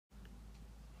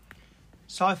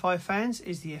Sci-Fi Fans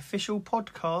is the official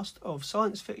podcast of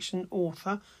science fiction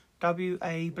author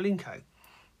W.A. Blinko.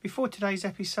 Before today's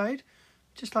episode,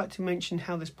 I'd just like to mention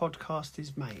how this podcast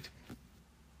is made.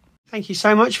 Thank you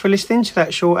so much for listening to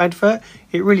that short advert.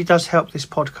 It really does help this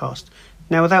podcast.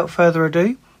 Now, without further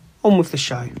ado, on with the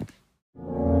show.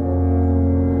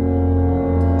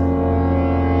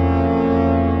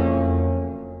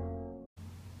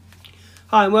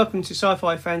 Hi and welcome to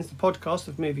Sci-Fi Fans, the podcast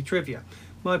of movie trivia.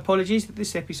 My apologies that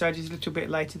this episode is a little bit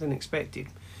later than expected.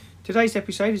 Today's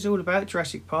episode is all about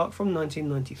Jurassic Park from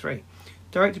 1993.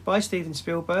 Directed by Steven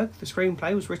Spielberg, the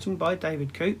screenplay was written by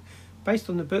David Koepp, based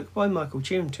on the book by Michael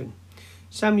Cherington.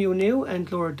 Samuel Neill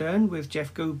and Laura Dern with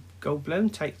Jeff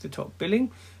Goldblum take the top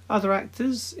billing. Other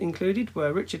actors included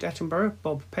were Richard Attenborough,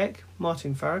 Bob Peck,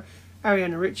 Martin Farrow,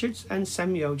 Ariana Richards and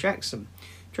Samuel Jackson.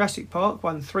 Jurassic Park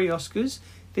won 3 Oscars.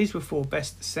 These were for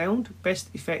Best Sound, Best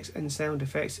Effects and Sound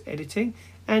Effects Editing,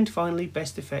 and finally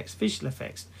Best Effects Visual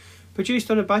Effects.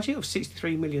 Produced on a budget of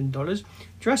 $63 million,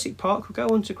 Jurassic Park will go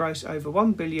on to gross over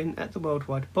 $1 billion at the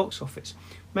worldwide box office,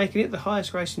 making it the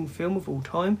highest grossing film of all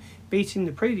time, beating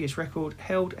the previous record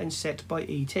held and set by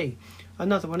E.T.,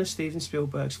 another one of Steven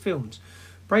Spielberg's films.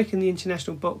 Breaking the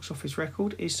international box office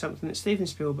record is something that Steven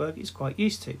Spielberg is quite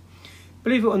used to.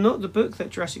 Believe it or not, the book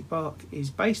that Jurassic Park is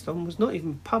based on was not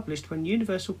even published when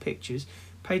Universal Pictures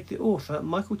paid the author,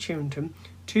 Michael Cherington,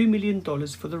 $2 million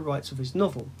for the rights of his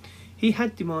novel. He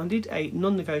had demanded a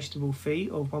non-negotiable fee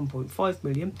of $1.5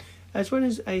 million, as well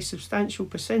as a substantial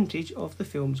percentage of the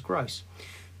film's gross.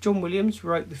 John Williams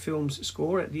wrote the film's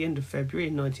score at the end of February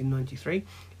in 1993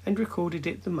 and recorded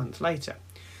it the month later.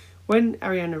 When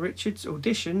Ariana Richards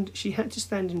auditioned, she had to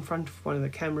stand in front of one of the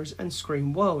cameras and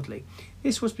scream wildly.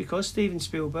 This was because Steven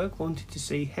Spielberg wanted to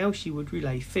see how she would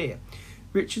relay fear.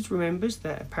 Richards remembers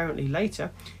that apparently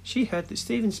later she heard that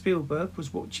Steven Spielberg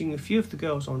was watching a few of the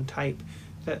girls on tape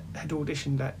that had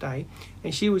auditioned that day,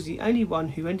 and she was the only one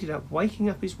who ended up waking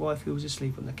up his wife who was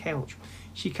asleep on the couch.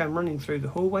 She came running through the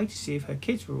hallway to see if her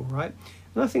kids were alright,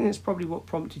 and I think that's probably what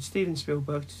prompted Steven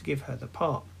Spielberg to give her the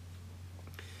part.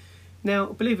 Now,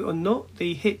 believe it or not,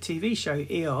 the hit TV show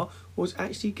ER was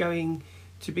actually going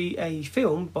to be a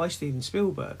film by Steven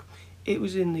Spielberg. It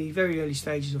was in the very early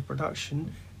stages of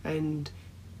production, and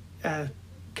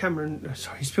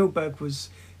Spielberg was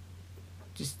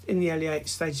just in the early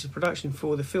stages of production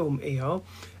for the film ER,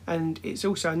 and it's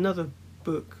also another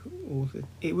book, or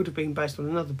it would have been based on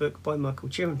another book by Michael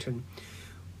Cherington.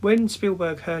 When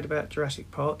Spielberg heard about Jurassic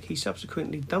Park, he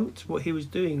subsequently dumped what he was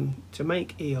doing to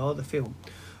make ER the film.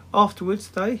 Afterwards,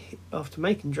 though, after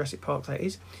making Jurassic Park that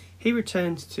is, he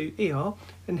returned to ER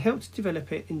and helped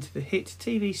develop it into the hit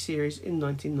TV series in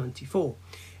 1994.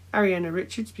 Ariana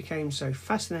Richards became so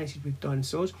fascinated with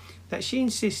dinosaurs that she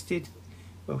assisted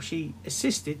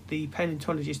the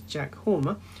paleontologist Jack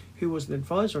Horner, who was an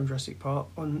advisor on Jurassic Park,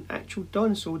 on an actual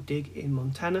dinosaur dig in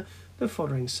Montana the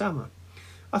following summer.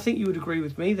 I think you would agree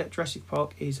with me that Jurassic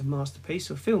Park is a masterpiece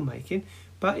of filmmaking,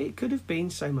 but it could have been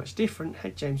so much different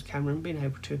had James Cameron been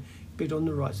able to bid on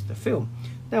the rights of the film.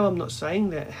 Now, I'm not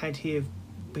saying that had he have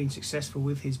been successful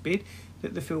with his bid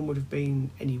that the film would have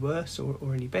been any worse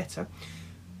or any better,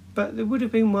 but there would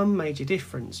have been one major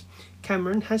difference.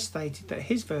 Cameron has stated that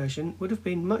his version would have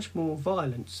been much more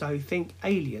violent, so think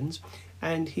Aliens,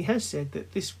 and he has said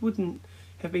that this wouldn't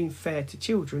have been fair to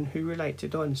children who relate to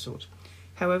dinosaurs.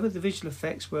 However, the visual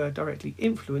effects were directly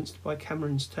influenced by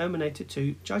Cameron's Terminator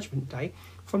 2 Judgment Day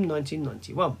from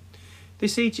 1991. The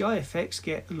CGI effects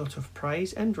get a lot of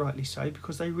praise, and rightly so,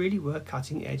 because they really were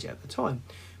cutting edge at the time.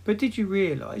 But did you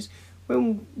realise,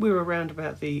 when we were around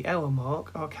about the hour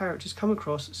mark, our characters come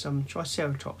across some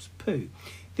Triceratops poo?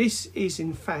 This is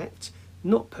in fact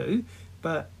not poo,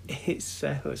 but it's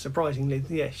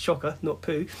surprisingly, shocker, not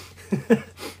poo.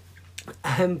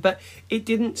 But it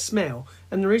didn't smell,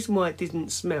 and the reason why it didn't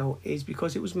smell is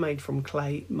because it was made from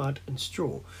clay, mud and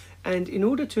straw, and in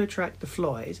order to attract the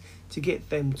flies, to get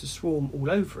them to swarm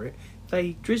all over it,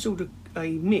 they drizzled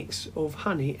a mix of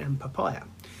honey and papaya.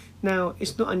 Now,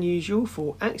 it's not unusual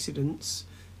for accidents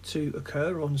to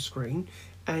occur on screen,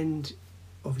 and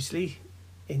obviously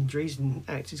injuries and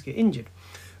actors get injured.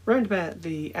 Round about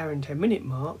the hour and 10 minute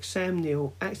mark, Sam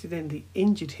Neill accidentally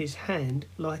injured his hand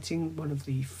lighting one of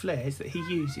the flares that he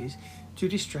uses to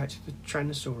distract the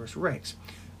Tyrannosaurus Rex.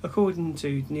 According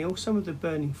to Neill, some of the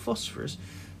burning phosphorus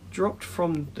dropped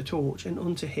from the torch and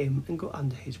onto him and got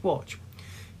under his watch.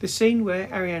 The scene where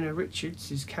Ariana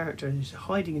Richards' character is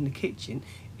hiding in the kitchen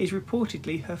is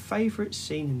reportedly her favourite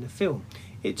scene in the film.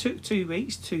 It took 2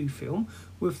 weeks to film,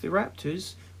 with the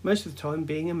raptors most of the time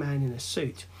being a man in a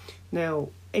suit. Now,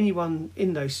 anyone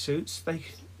in those suits,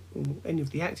 or any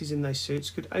of the actors in those suits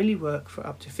could only work for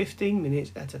up to 15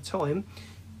 minutes at a time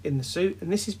in the suit,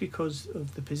 and this is because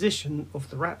of the position of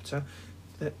the raptor,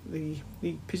 that the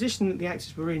position that the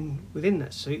actors were in within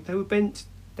that suit. They were bent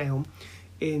down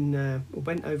or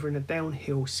bent over in a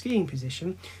downhill skiing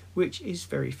position, which is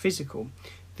very physical.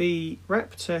 The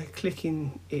raptor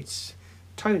clicking its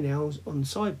toenails on the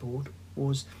sideboard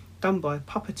was done by a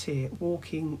puppeteer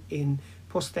walking in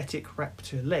prosthetic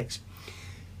raptor legs.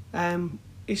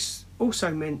 It's also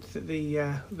meant that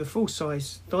the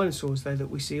full-size dinosaurs though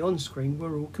that we see on screen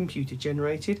were all computer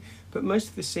generated, but most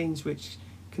of the scenes which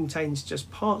contains just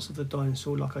parts of the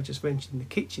dinosaur, like I just mentioned, the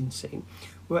kitchen scene,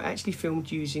 were actually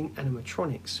filmed using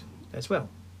animatronics as well.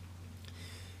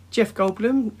 Jeff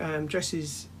Goldblum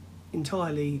dresses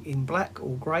entirely in black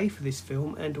or grey for this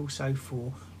film, and also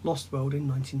for Lost World in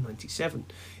 1997.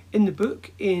 In the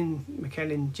book, Ian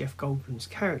McKellen, Jeff Goldblum's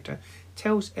character,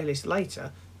 tells Ellis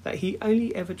later that he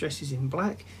only ever dresses in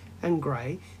black and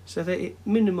grey so that it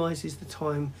minimises the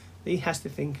time that he has to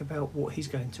think about what he's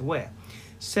going to wear.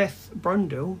 Seth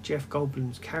Brundle, Jeff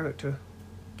Goldblum's character,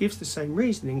 gives the same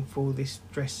reasoning for this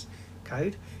dress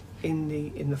code in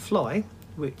the Fly,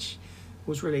 which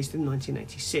was released in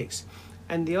 1986.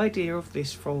 And the idea of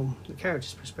this from the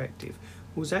character's perspective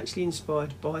was actually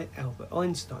inspired by Albert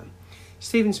Einstein.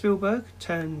 Steven Spielberg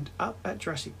turned up at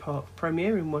Jurassic Park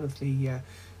premiere in one of the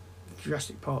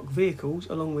Jurassic Park vehicles,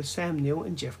 along with Sam Neill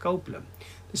and Jeff Goldblum.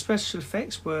 The special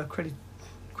effects were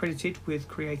credited with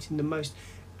creating the most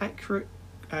accurate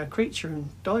creature and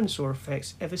dinosaur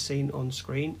effects ever seen on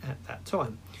screen at that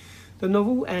time. The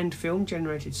novel and film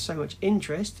generated so much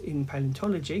interest in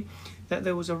paleontology that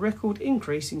there was a record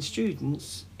increase in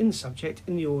students in the subject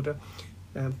in the order.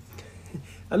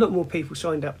 A lot more people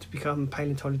signed up to become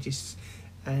paleontologists,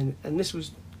 and this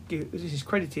is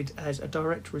credited as a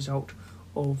direct result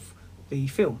of the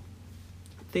film.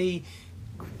 The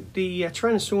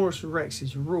Tyrannosaurus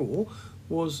Rex's roar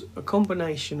was a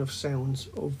combination of sounds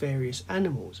of various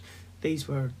animals. These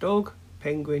were a dog,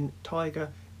 penguin, tiger,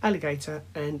 alligator,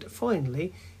 and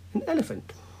finally an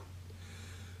elephant.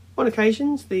 On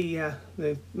occasions, the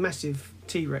massive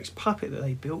T-Rex puppet that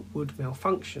they built would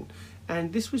malfunction,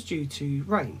 and this was due to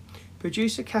rain.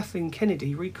 Producer Kathleen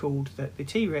Kennedy recalled that the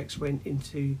T-Rex went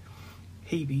into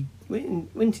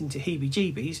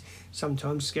heebie-jeebies,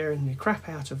 sometimes scaring the crap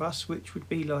out of us, which would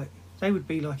be like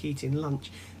eating lunch,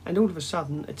 and all of a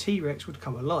sudden a T-Rex would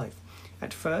come alive.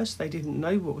 At first they didn't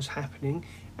know what was happening,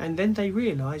 and then they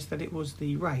realised that it was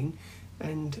the rain,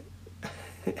 and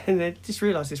they just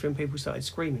realised this when people started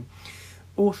screaming.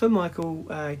 Author Michael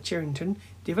Cherrington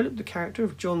developed the character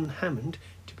of John Hammond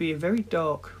to be a very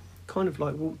dark, kind of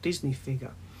like Walt Disney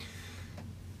figure.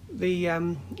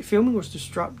 The filming was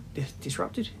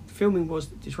disrupted. Filming was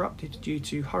disrupted due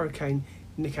to Hurricane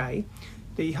Nikkei.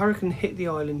 The hurricane hit the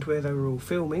island where they were all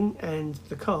filming, and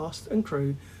the cast and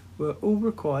crew were all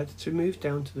required to move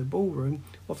down to the ballroom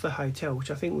of the hotel,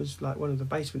 which I think was like one of the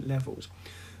basement levels.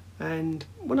 And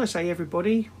when I say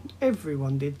everybody,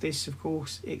 everyone did this, of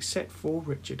course, except for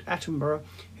Richard Attenborough,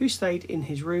 who stayed in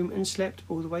his room and slept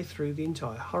all the way through the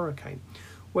entire hurricane.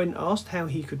 When asked how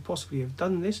he could possibly have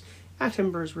done this,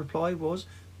 Attenborough's reply was,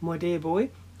 "My dear boy,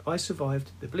 I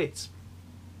survived the Blitz."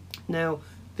 Now,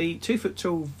 the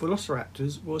 2-foot-tall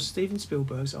velociraptors was Steven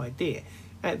Spielberg's idea.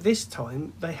 At this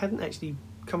time, they hadn't actually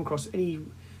come across any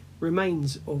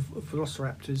remains of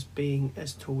velociraptors being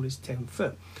as tall as 10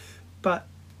 foot. But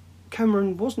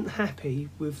Cameron wasn't happy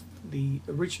with the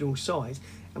original size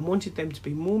and wanted them to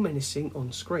be more menacing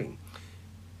on screen.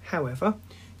 However,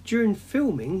 during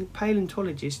filming,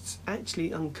 paleontologists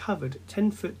actually uncovered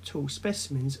 10-foot-tall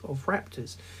specimens of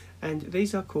raptors, and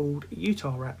these are called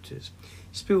Utahraptors.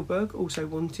 Spielberg also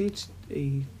wanted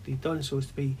the dinosaurs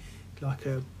to be like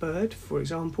a bird, for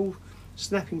example,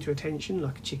 snapping to attention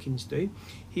like chickens do.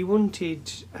 He wanted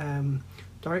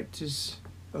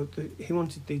he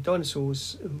wanted the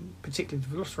dinosaurs, particularly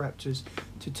the velociraptors,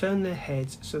 to turn their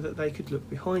heads so that they could look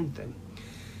behind them.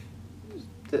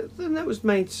 Then that was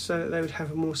made so that they would have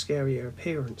a more scarier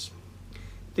appearance.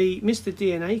 The Mr.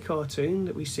 DNA cartoon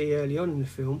that we see early on in the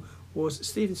film was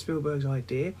Steven Spielberg's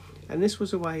idea, and this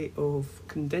was a way of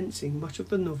condensing much of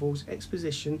the novel's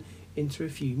exposition into a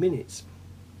few minutes.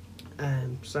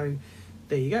 So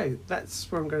there you go. That's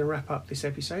where I'm going to wrap up this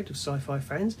episode of Sci-Fi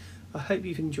Friends. I hope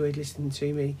you've enjoyed listening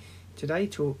to me today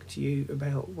talk to you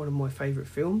about one of my favourite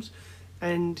films.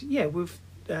 And yeah,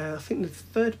 I think the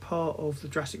third part of the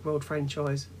Jurassic World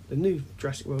franchise, the new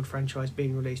Jurassic World franchise,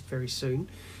 being released very soon,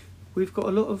 we've got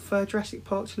a lot of Jurassic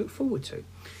Park to look forward to.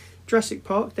 Jurassic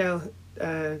Park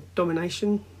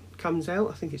Domination comes out,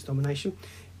 I think it's Domination,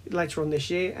 later on this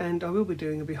year, and I will be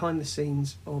doing a behind the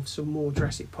scenes of some more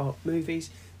Jurassic Park movies,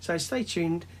 so stay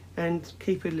tuned and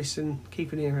keep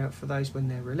an ear out for those when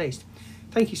they're released.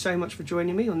 Thank you so much for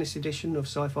joining me on this edition of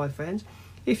Sci-Fi Fans.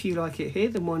 If you like it here,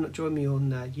 then why not join me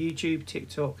on YouTube,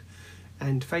 TikTok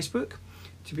and Facebook.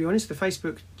 To be honest, the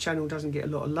Facebook channel doesn't get a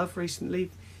lot of love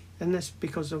recently, and that's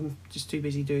because I'm just too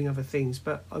busy doing other things,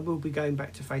 but I will be going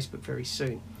back to Facebook very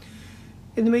soon.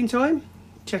 In the meantime,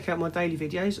 check out my daily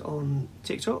videos on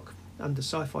TikTok under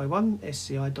sci-fi1,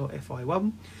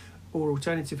 sci.fi1, or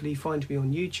alternatively find me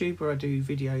on YouTube where I do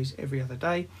videos every other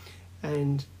day,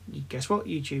 and guess what,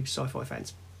 YouTube's Sci-Fi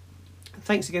Fans.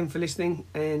 Thanks again for listening,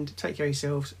 and take care of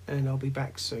yourselves, and I'll be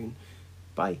back soon.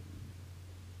 Bye.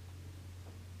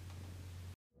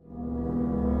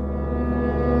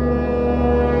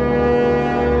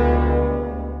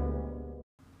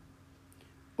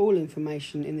 All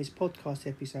information in this podcast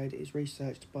episode is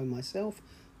researched by myself,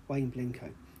 Wayne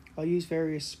Blinko. I use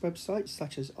various websites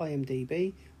such as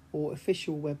IMDb or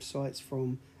official websites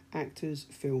from actors,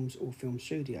 films or film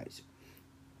studios.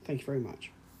 Thank you very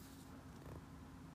much.